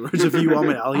fridge afterwards. If you want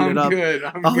me, I'll heat it up.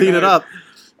 I'll heat it up.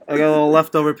 I got a little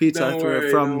leftover pizza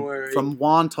from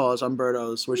Wanta's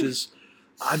Umberto's, which is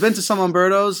I've been to some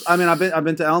Umberto's. I mean, I've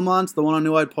been to Elmont's, the one on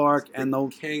New Hyde Park, and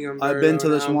I've been to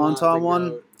this Wonton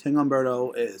one. King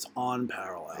Umberto is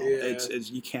unparalleled. Yeah.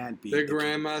 It's you can't beat The the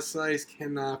grandma slice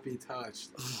cannot be touched.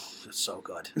 It's so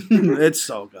good. It's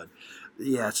so good.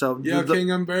 Yeah, so Yo,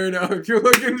 King Umberto, if you're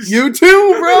looking to you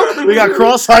too, bro. We got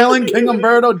Cross Island, King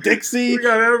Umberto, Dixie. we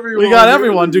got everyone. We got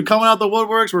everyone, dude, coming out the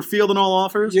woodworks. We're fielding all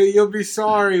offers. You'll be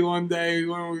sorry one day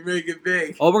when we make it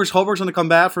big. Holberg's gonna come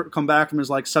back from his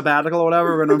like sabbatical or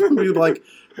whatever. We're gonna be like,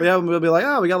 we'll be like,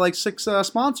 oh, we got like 6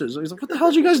 sponsors. He's like, what the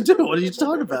hell did you guys do? What are you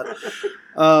talking about?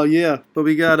 Oh yeah, but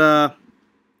we got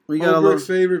Holberg's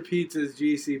favorite pizza is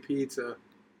GC Pizza.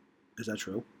 Is that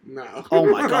true? No. Oh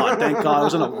my God! Thank God! I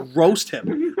was gonna roast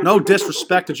him. No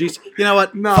disrespect to GC. You know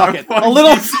what? No, fuck it. fuck A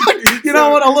little. GC You know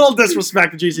what? A little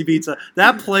disrespect to GC Pizza.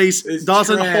 That place It's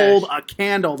doesn't trash. hold a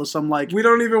candle to some like. We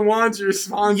don't even want your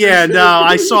sponsorship. Yeah, no.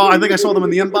 I think I saw them in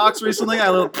the inbox recently. I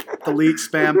little delete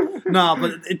spam. No,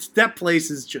 but that place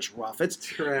is just rough. It's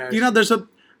trash. you know there's a.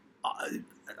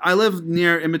 I live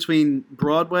in between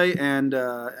Broadway and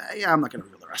yeah, I'm not gonna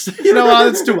reveal the rest. You know,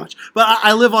 it's too much. But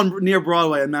I live near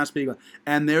Broadway in Massapequa,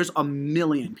 and there's a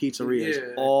million pizzerias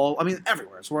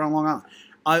everywhere. It's we're on Long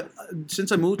Island.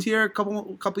 Since I moved here a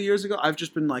couple years ago, I've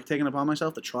just been like taking it upon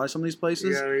myself to try some of these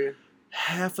places. Yeah.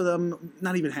 Half of them,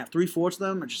 not even half, 3/4 of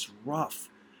them are just rough.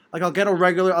 Like I'll get a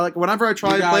regular. Like whenever I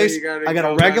try a place, I get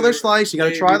a regular slice. You got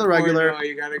to try the regular.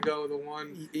 You got to go the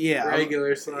one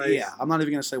regular slice. Yeah, I'm not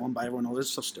even gonna say one by everyone else.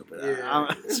 It's so stupid.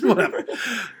 Yeah. It's whatever.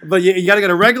 But you got to get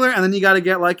a regular, and then you got to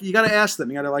get you got to ask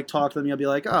them. You got to like talk to them. You got to be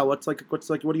like, oh, what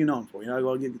are you known for? You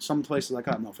know, some places like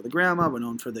I'm known for the grandma. We're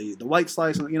known for the white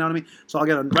slice. You know what I mean? So I'll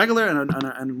get a regular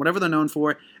and whatever they're known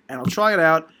for, and I'll try it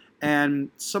out.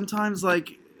 And sometimes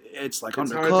it's undercooked.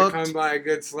 It's hard to come by a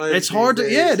good slice. It's hard to,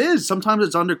 it is. Sometimes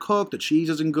it's undercooked. The cheese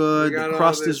isn't good. The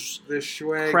crust is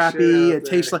crappy. It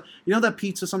tastes like, you know that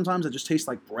pizza sometimes it just tastes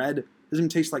like bread. It doesn't even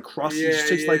taste like crust. It just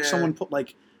tastes like someone put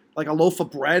like a loaf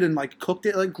of bread and cooked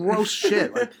it. Like gross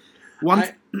shit.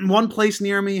 Like one place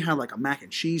near me had like a mac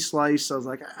and cheese slice. I was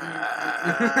like,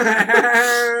 I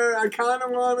kind of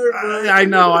want it. But I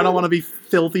know. I don't want to be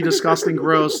filthy, disgusting,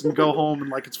 gross, and go home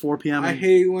and it's 4 p.m. I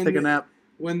hate when take a nap.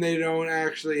 When they don't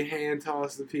actually hand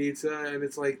toss the pizza and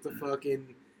it's like the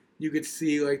fucking, you could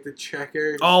see the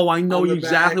checker. Oh, I know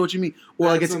exactly back. what you mean.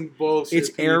 Or That's some bullshit it's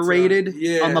pizza. aerated on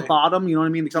the Yeah. bottom. You know what I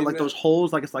mean? It's got those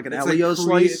holes, it's like an Elio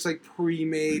slice. It's like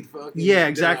pre-made fucking. Yeah,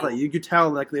 exactly. dough. You could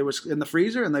tell they was in the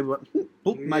freezer and they went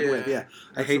microwave. Yeah,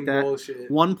 I That's hate some that.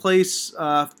 Bullshit. One place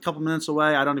a couple minutes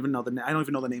away. I don't even know the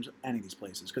names of any of these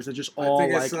places because they're just all I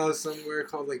think I saw somewhere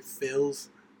called Phil's.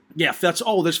 Yeah,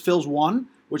 there's Phil's 1,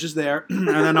 which is there, and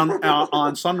then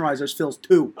on Sunrise there's Phil's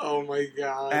 2. Oh my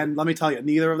God! And let me tell you,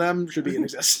 neither of them should be in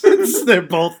existence. They're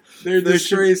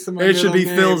disgrace to my It should be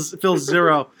name. Phil's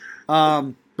 0.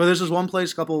 But there's this one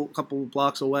place, couple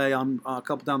blocks away, on a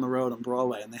couple down the road on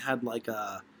Broadway, and they had what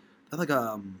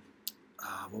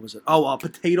was it? Oh, a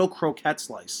potato croquette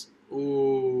slice.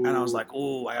 Ooh. And I was like,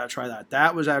 oh, I gotta try that.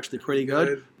 That was actually pretty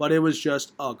good, but it was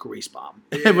just a grease bomb.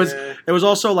 Yeah. It was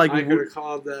also I could have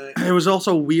called that. it was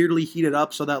also weirdly heated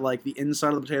up so that the inside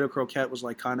of the potato croquette was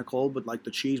kind of cold, but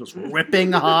the cheese was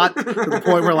ripping hot to the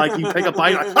point where you take a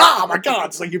bite, you're oh my God,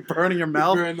 it's like you're burning your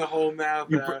mouth. Burn the whole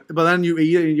mouth out. But then you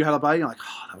eat it and you had a bite, and you're like,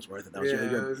 oh, that was worth it. That was really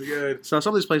good. That was good. So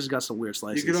some of these places got some weird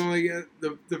slices. You could only get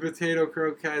the potato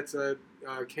croquettes at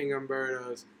King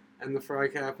Umberto's. And the fry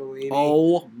capellini.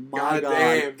 Oh my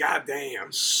God!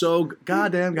 Goddamn! So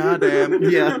goddamn!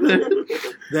 Yeah,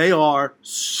 they are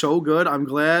so good. I'm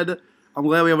glad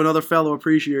we have another fellow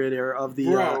appreciator of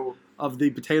the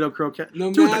potato croquette.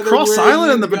 No Dude, the Cross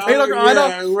Island and the potato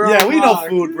croquette. We know locked.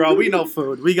 food, bro. We know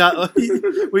food. We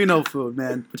know food,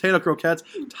 man. Potato croquettes,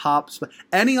 tops.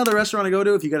 Any other restaurant I go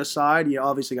to, if you get a side, you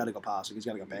obviously got to go pasta. You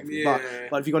got to go bang for the buck.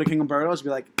 But if you go to King Umberto's, be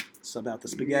like, sub out the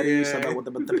spaghetti, sub out with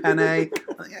the penne.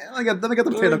 Let me get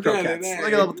the potato croquettes. Let me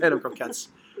get the potato croquettes.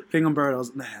 King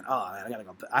Umberto's, man. Oh man, I gotta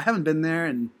go. I haven't been there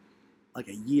in a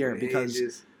year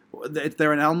because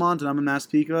they're in Elmont and I'm in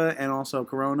Massapequa, and also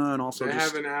Corona, and also they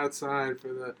have an outside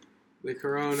for the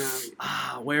Corona.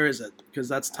 Where is it? Because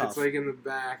that's tough. It's in the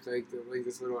back,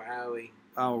 this little alley.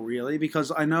 Oh really?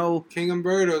 Because I know King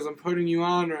Umberto's. I'm putting you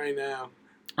on right now.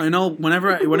 I know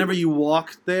whenever you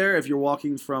walk there, if you're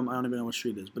walking from, I don't even know what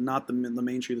street it is, but not the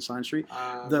main street, the side street.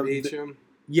 Beecham.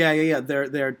 Yeah.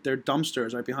 They're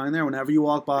dumpsters right behind there. Whenever you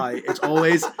walk by, it's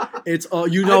always I think it's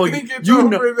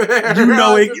over there.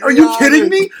 Are you kidding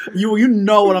me? You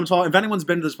know what I'm talking. If anyone's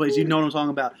been to this place, you know what I'm talking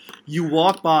about. You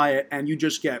walk by it and you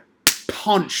just get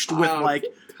punched with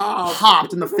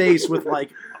popped in the face with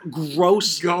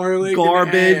gross garlic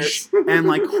garbage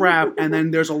and crap, and then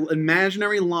there's an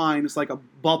imaginary line. It's like a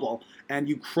bubble, and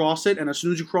you cross it, and as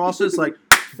soon as you cross it, it's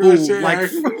Fresh boom, like air.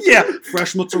 yeah,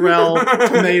 fresh mozzarella,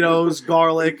 tomatoes,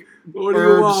 garlic, What do you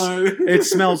herbs. want? It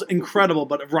smells incredible,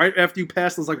 but right after you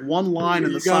pass, there's like one line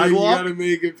in the sidewalk. You gotta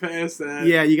make it past that.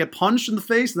 Yeah, you get punched in the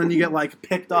face, and then you get like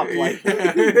picked up. Like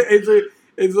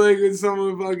It's like when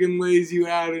someone fucking lays you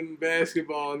out in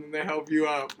basketball and then they help you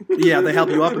up. yeah, they help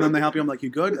you up, and then they help you. I'm like, you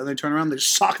good? And they turn around, and they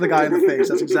just sock the guy in the face.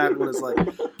 That's exactly what it's like.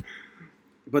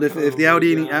 But if the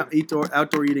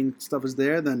outdoor eating stuff is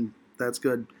there, then that's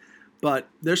good. But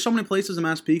there's so many places in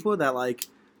Massapequa that like,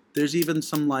 there's even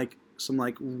some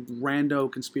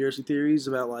rando conspiracy theories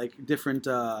about like different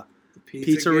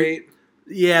pizza.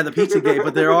 Yeah, the Pizzagate.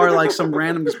 But there are like some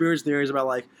random conspiracy theories about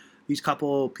like these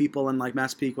couple people in like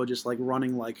Massapequa just like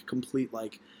running like complete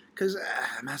like. Because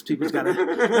Massapequa's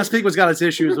got its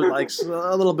issues with like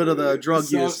a little bit of the drug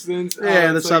substance. use.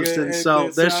 Yeah, the substance. So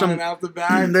there's some out the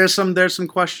back. there's some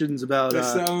questions about. They're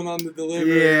selling on the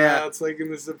delivery routes like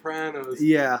in The Sopranos.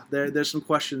 Yeah, there's some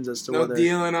questions as to whether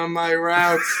dealing on my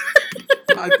routes.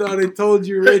 I thought I told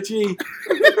you, Richie.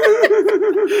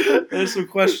 There's some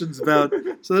questions about.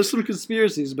 So there's some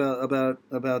conspiracies about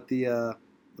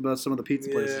some of the pizza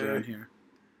places around here.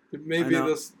 Maybe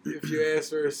if you ask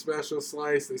for a special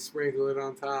slice, they sprinkle it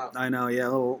on top. I know, yeah,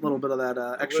 a little bit of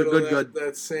that extra good.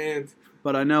 That sand.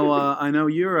 But I know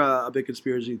you're a big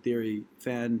conspiracy theory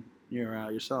fan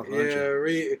yourself, aren't you?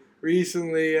 Yeah,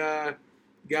 recently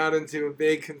got into a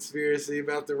big conspiracy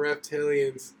about the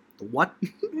reptilians. What?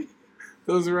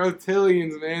 Those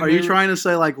reptilians, man. Are you trying to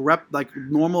say like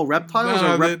normal reptiles?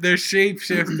 No, or they're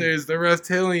shapeshifters. The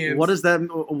reptilians. What is that?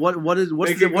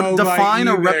 What define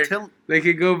a reptilian? They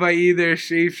could go by either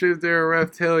shapeshifter or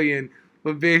reptilian,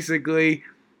 but basically,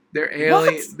 they're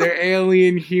alien. What? They're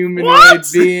alien humanoid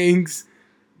beings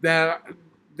that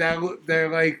their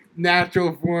like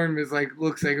natural form is like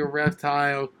looks like a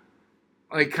reptile,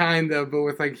 like kind of, but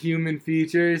with like human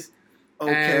features.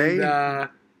 Okay. And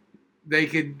they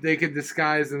could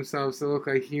disguise themselves to look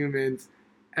like humans,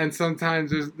 and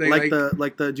sometimes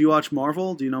do you watch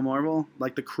Marvel? Do you know Marvel?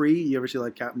 Like the Kree? You ever see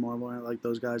like Captain Marvel? Like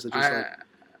those guys that just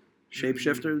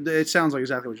shapeshifter? It sounds like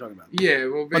exactly what you're talking about. Yeah,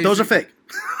 well, but those are fake.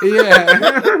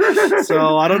 Yeah.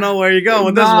 So I don't know where you go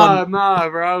with this one. Nah,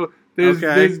 bro.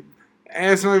 There's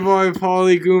ask my boy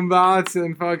Paulie Goombats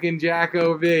and fucking Jack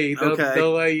OV.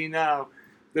 They'll let you know.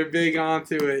 They're big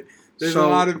onto it. There's a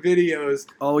lot of videos.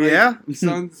 Oh yeah.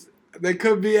 They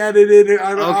could be edited.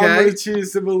 I'm going to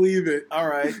choose to believe it. All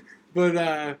right.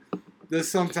 But they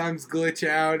sometimes glitch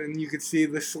out, and you could see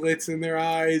the slits in their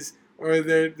eyes or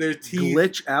their teeth.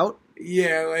 Glitch out?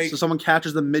 Yeah, like so someone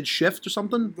catches them mid-shift or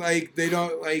something? Like they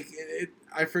don't like it.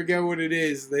 I forget what it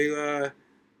is.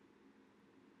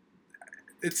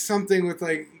 It's something with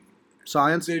like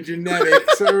science, their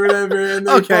genetics or whatever. And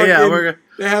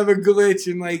they have a glitch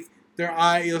in like their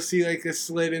eye. You'll see like a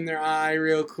slit in their eye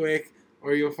real quick.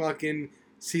 Or you'll fucking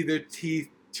see their teeth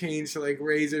change to like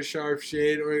razor sharp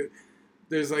shit. Or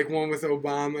there's like one with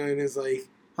Obama and his like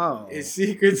his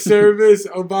Secret Service.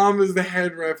 Obama's the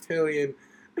head reptilian.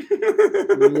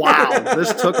 Wow,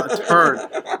 this took a turn.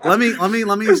 Let me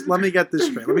get this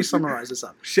straight. Let me summarize this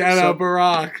up. Shout out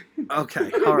Barack.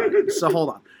 Okay, all right. So hold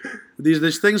on.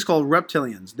 There's things called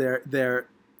reptilians.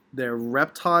 They're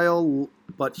reptile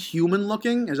but human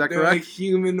looking. Is that correct? They're like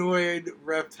humanoid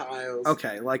reptiles.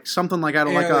 Okay, like something like out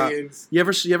of aliens. Like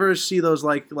you ever see those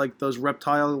like those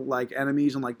reptile like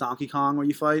enemies in like Donkey Kong where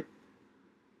you fight?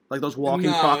 Like those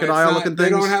walking crocodile looking things?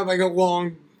 They don't have like a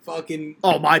long fucking.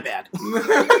 Oh, my bad.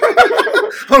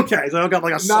 Okay, so I got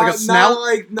like a snout.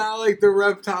 Not like the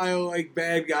reptile like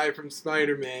bad guy from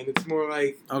Spider-Man. It's more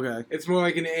like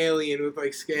an alien with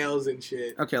like scales and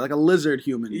shit. Okay, like a lizard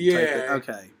human. Yeah.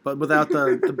 Okay, but without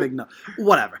the big nose.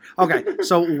 Whatever. Okay,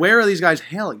 so where are these guys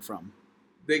hailing from?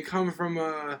 They come from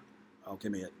Oh,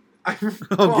 give me it. Give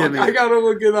me it. I gotta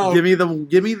look it up. Give me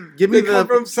They come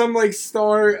from some like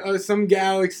star, some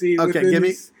galaxy. Okay, give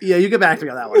me. Yeah, you get back to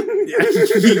me on that one. Yeah.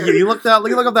 You look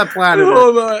up that planet.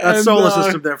 Hold on, that solar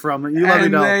system they're from. You let me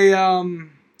know. They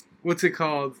what's it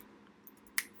called?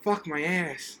 Fuck my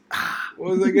ass.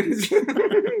 What was I gonna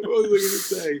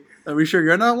say? Are we sure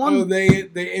you're not one? Oh,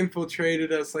 they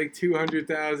infiltrated us like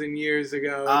 200,000 years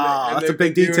ago. That's a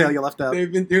big detail you left out.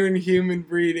 They've been doing human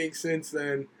breeding since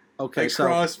then. Okay, like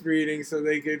crossbreeding so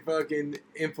they could fucking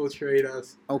infiltrate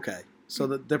us. Okay, so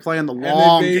they're playing the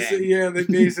long game. Yeah, they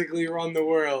basically run the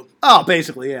world. Oh,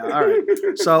 basically, yeah. All right.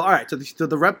 So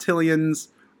the reptilians,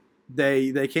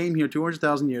 they came here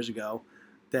 200,000 years ago.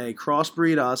 They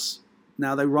crossbreed us.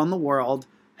 Now they run the world.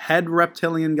 Head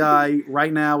reptilian guy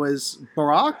right now is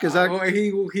Barack. Is that?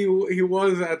 He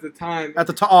was at the time. At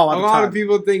the time. Oh, a lot of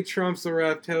people think Trump's a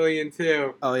reptilian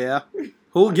too. Oh yeah.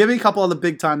 Who? Give me a couple of the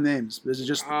big time names. Is it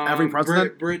just every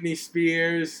president? Britney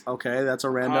Spears. Okay, that's a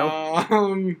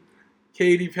rando.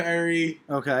 Katy Perry.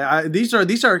 Okay, these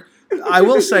are. I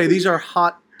will say these are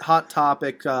hot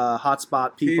topic, hot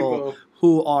spot people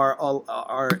who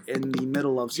are in the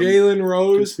middle of some Jalen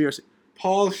Rose. Conspiracy.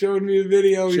 Paul showed me the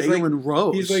video. Jalen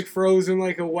Rose. He's like frozen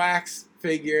like a wax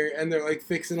figure, and they're like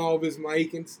fixing all of his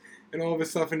mic and all of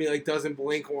his stuff, and he like doesn't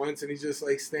blink once, and he's just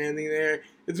like standing there.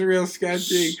 It's real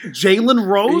sketchy. Jalen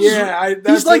Rose? Yeah,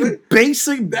 he's like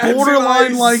basic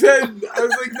borderline like. I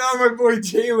was like, not my boy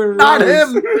Jalen Rose. Not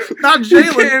him. Not Jalen.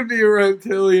 He can't be a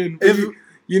reptilian.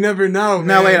 You never know. Man.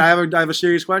 Now wait, I have a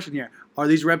serious question here. Are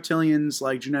these reptilians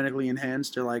like genetically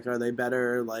enhanced, or like are they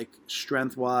better like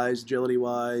strength wise, agility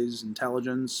wise,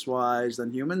 intelligence wise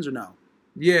than humans, or no?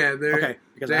 Yeah, they're okay.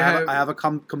 Because I have a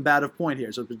combative point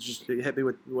here, so just hit me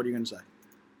with what are you going to say?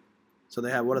 So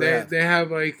they have what do they have? They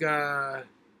have like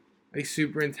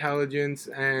super intelligence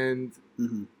and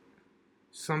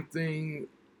something.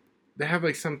 They have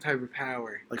like some type of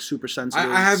power, like super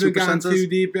sensitive. I haven't gone too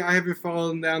deep. I haven't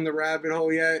fallen down the rabbit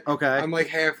hole yet. Okay, I'm like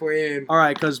halfway in. All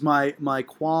right, because my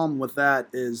qualm with that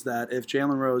is that if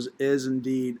Jalen Rose is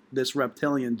indeed this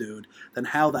reptilian dude, then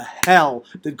how the hell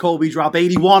did Kobe drop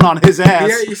 81 on his ass?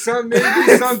 Yeah, maybe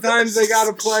sometimes they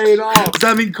gotta play it off. Does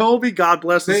that mean Kobe? God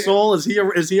bless his soul. Is he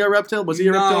a reptile? Was he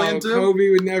a reptilian too? Kobe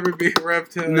would never be a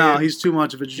reptilian. No, he's too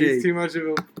much of a G. He's too much of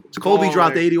a. Kobe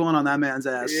dropped 81 on that man's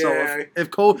ass. Yeah.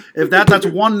 So if that's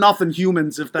 1-0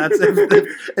 humans. If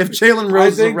Jalen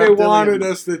Rose, I think they wanted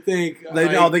us to think. They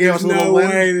gave us a little no win.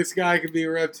 way this guy could be a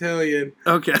reptilian.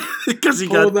 Okay, because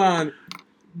Hold on.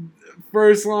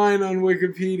 First line on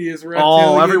Wikipedia is reptilian.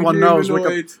 Oh, everyone knows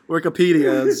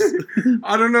Wikipedia is.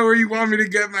 I don't know where you want me to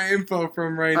get my info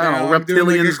from right now.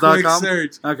 Reptilians.com.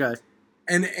 Search. Okay.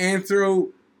 And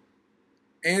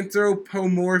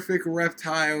anthropomorphic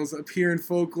reptiles appear in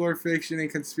folklore, fiction, and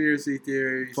conspiracy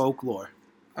theories. Folklore.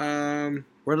 Where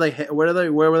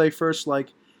were they first like?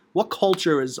 What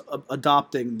culture is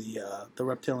adopting the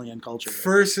reptilian culture?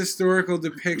 First historical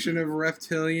depiction of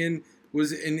reptilian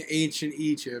was in ancient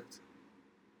Egypt.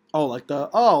 Like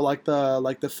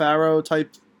the pharaoh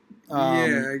type.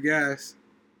 Yeah, I guess.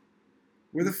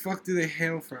 Where the fuck do they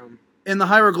hail from? In the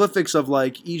hieroglyphics of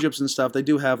like Egypt and stuff, they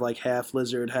do have like half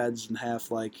lizard heads and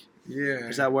half like. Yeah.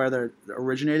 Is that where they're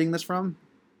originating this from?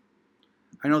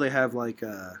 I know they have like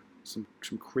some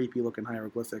creepy looking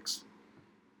hieroglyphics.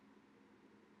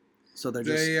 So they're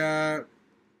just.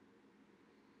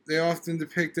 They often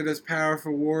depicted as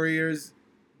powerful warriors,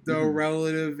 though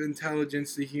relative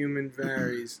intelligence to human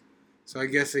varies. So I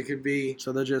guess it could be.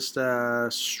 So they're just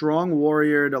strong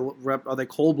warrior. Are they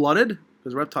cold blooded?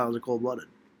 Because reptiles are cold blooded.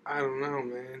 I don't know,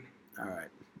 man. All right.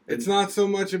 It's not so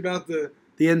much about the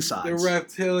insides. The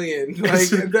reptilian. Like,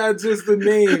 that's just the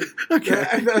name. Okay.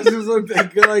 That's just what they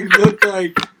look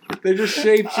like. They're just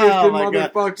shape-shifting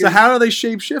motherfuckers. So how are they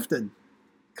shape-shifted?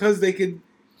 Because they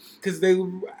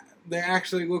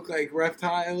actually look like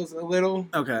reptiles a little.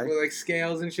 Okay. With like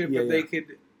scales and shit, but they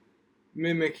could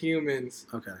mimic humans.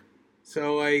 Okay.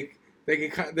 So like they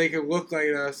could look like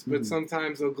us, but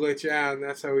sometimes they'll glitch out, and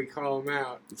that's how we call them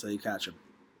out. That's how you catch them.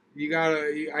 I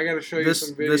gotta show you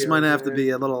some videos. This might have to be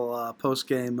a little post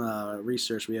game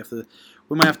research. We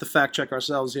might have to fact check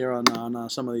ourselves here on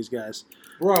some of these guys.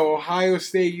 Bro, Ohio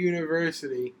State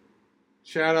University.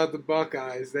 Shout out the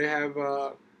Buckeyes. They have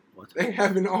They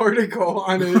have an article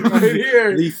on it right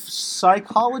here. The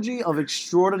psychology of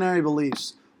extraordinary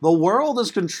beliefs. The world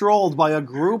is controlled by a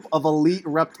group of elite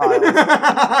reptiles.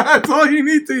 That's all you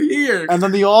need to hear. And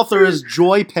then the author is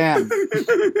Joy Pan.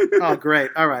 Oh,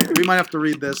 great. All right. We might have to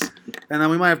read this, and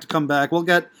then we might have to come back. We'll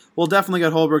definitely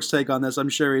get Holbrook's take on this. I'm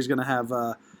sure he's going to have...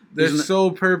 Their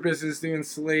sole purpose is to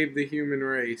enslave the human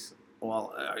race.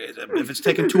 Well, if it's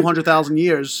taken 200,000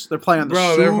 years, they're playing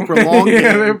the super long game.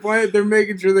 Yeah, they're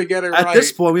making sure they get it right. At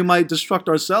this point, we might destruct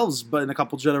ourselves, but in a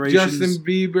couple generations. Justin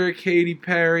Bieber, Katy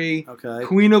Perry, okay,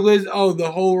 Queen Elizabeth. Oh,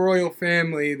 the whole royal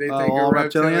family. They think are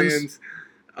reptilians.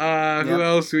 Who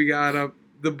else we got up?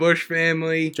 The Bush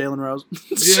family. Jalen Rose.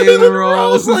 Jalen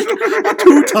Rose, like a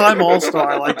two-time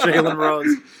All-Star, like Jalen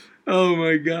Rose. Oh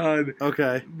my God.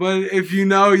 Okay. But if you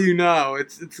know, you know.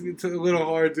 It's a little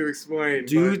hard to explain.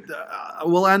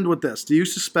 We'll end with this. Do you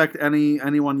suspect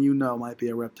anyone you know might be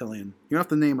a reptilian? You don't have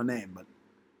to name a name, but.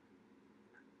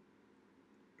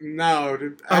 No.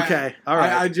 Okay. All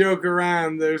right. I joke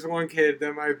around. There's one kid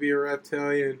that might be a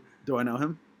reptilian. Do I know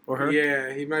him or her?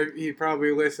 Yeah, he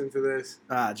probably listened to this.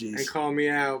 Ah, jeez. And call me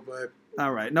out, but.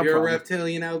 All right. No you're problem. You're a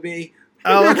reptilian, LB.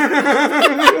 Oh, okay.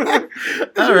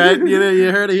 All right.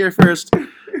 You heard it here first.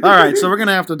 All right, so we're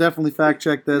gonna have to definitely fact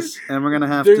check this, and we're gonna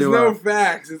have There's to. no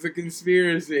facts. It's a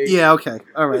conspiracy. Yeah. Okay.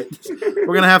 All right.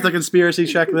 We're gonna have to conspiracy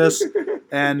check this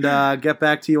and get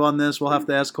back to you on this. We'll have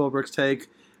to ask Colbrick's take.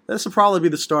 This will probably be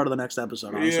the start of the next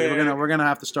episode. Honestly, Yeah. we're gonna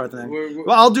have to start the next.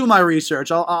 Well, I'll do my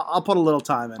research. I'll put a little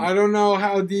time in. I don't know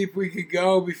how deep we could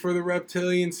go before the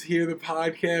reptilians hear the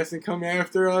podcast and come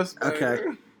after us. But Okay.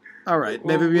 All right.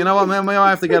 Maybe you know what? We might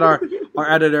have to get our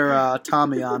editor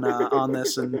Tommy on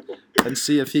this and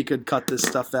see if he could cut this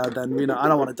stuff out. Then I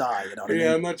don't want to die. You know what I mean?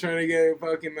 I'm not trying to get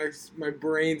fucking my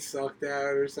brain sucked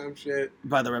out or some shit.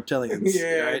 By the reptilians.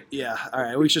 Yeah. Right? Yeah. All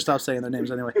right. We should stop saying their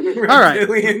names anyway. All right.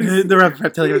 Reptilians. The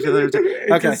reptilians.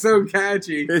 It's Okay. just so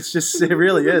catchy. It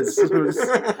really is. We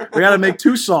got to make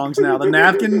 2 songs now: the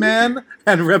Napkin Man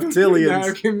and Reptilians.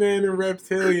 Napkin Man and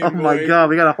Reptilian. Oh my boy.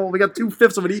 God, we got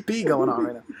 2/5 of an EP going on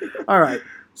right now. All right.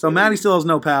 So Maddie still has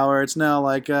no power. It's now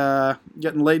like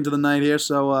getting late into the night here,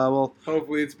 so we'll.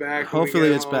 Hopefully it's back. Hopefully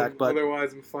it's back, but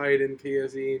otherwise I'm fighting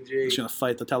PSE and G. He's gonna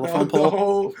fight the telephone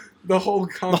pole. The whole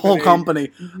company. The whole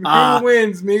company. Who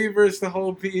wins? Me versus the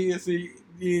whole PSE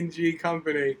and G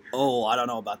company. Oh, I don't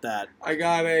know about that. I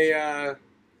got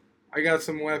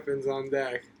some weapons on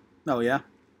deck. Oh yeah,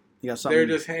 you got something. They're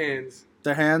just hands.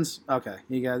 Their hands. Okay,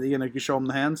 you gonna show them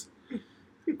the hands.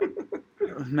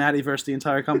 Maddie versus the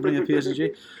entire company at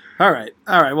PSG. All right.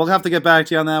 We'll have to get back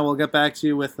to you on that. We'll get back to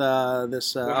you with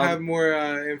this. We'll have more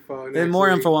info. And more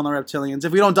info on the reptilians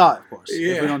if we don't die, of course.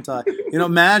 Yeah. If we don't die,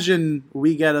 imagine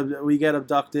we get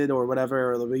abducted or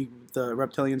whatever, or the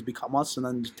reptilians become us and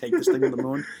then take this thing to the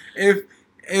moon.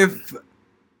 If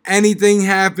anything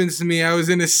happens to me, I was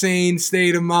in a sane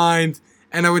state of mind,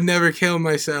 and I would never kill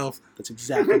myself. That's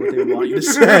exactly what they would want you to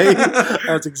say.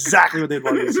 That's exactly what they'd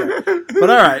want you to say.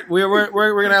 But all right,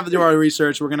 we're gonna have to do our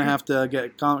research. We're gonna have to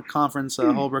get conference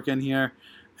Holbrook in here,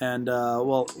 and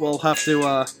we'll have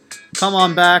to come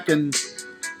on back and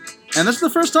this is the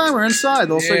first time we're inside.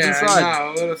 Little Sigs inside. I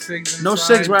know, little Sigs inside. No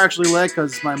Sigs were actually lit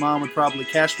because my mom would probably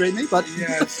castrate me. But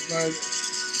yes, but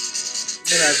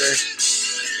whatever.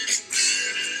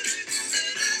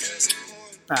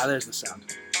 There's the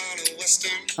sound.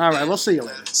 All right, we'll see you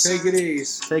later. Take it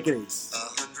easy. Take it easy.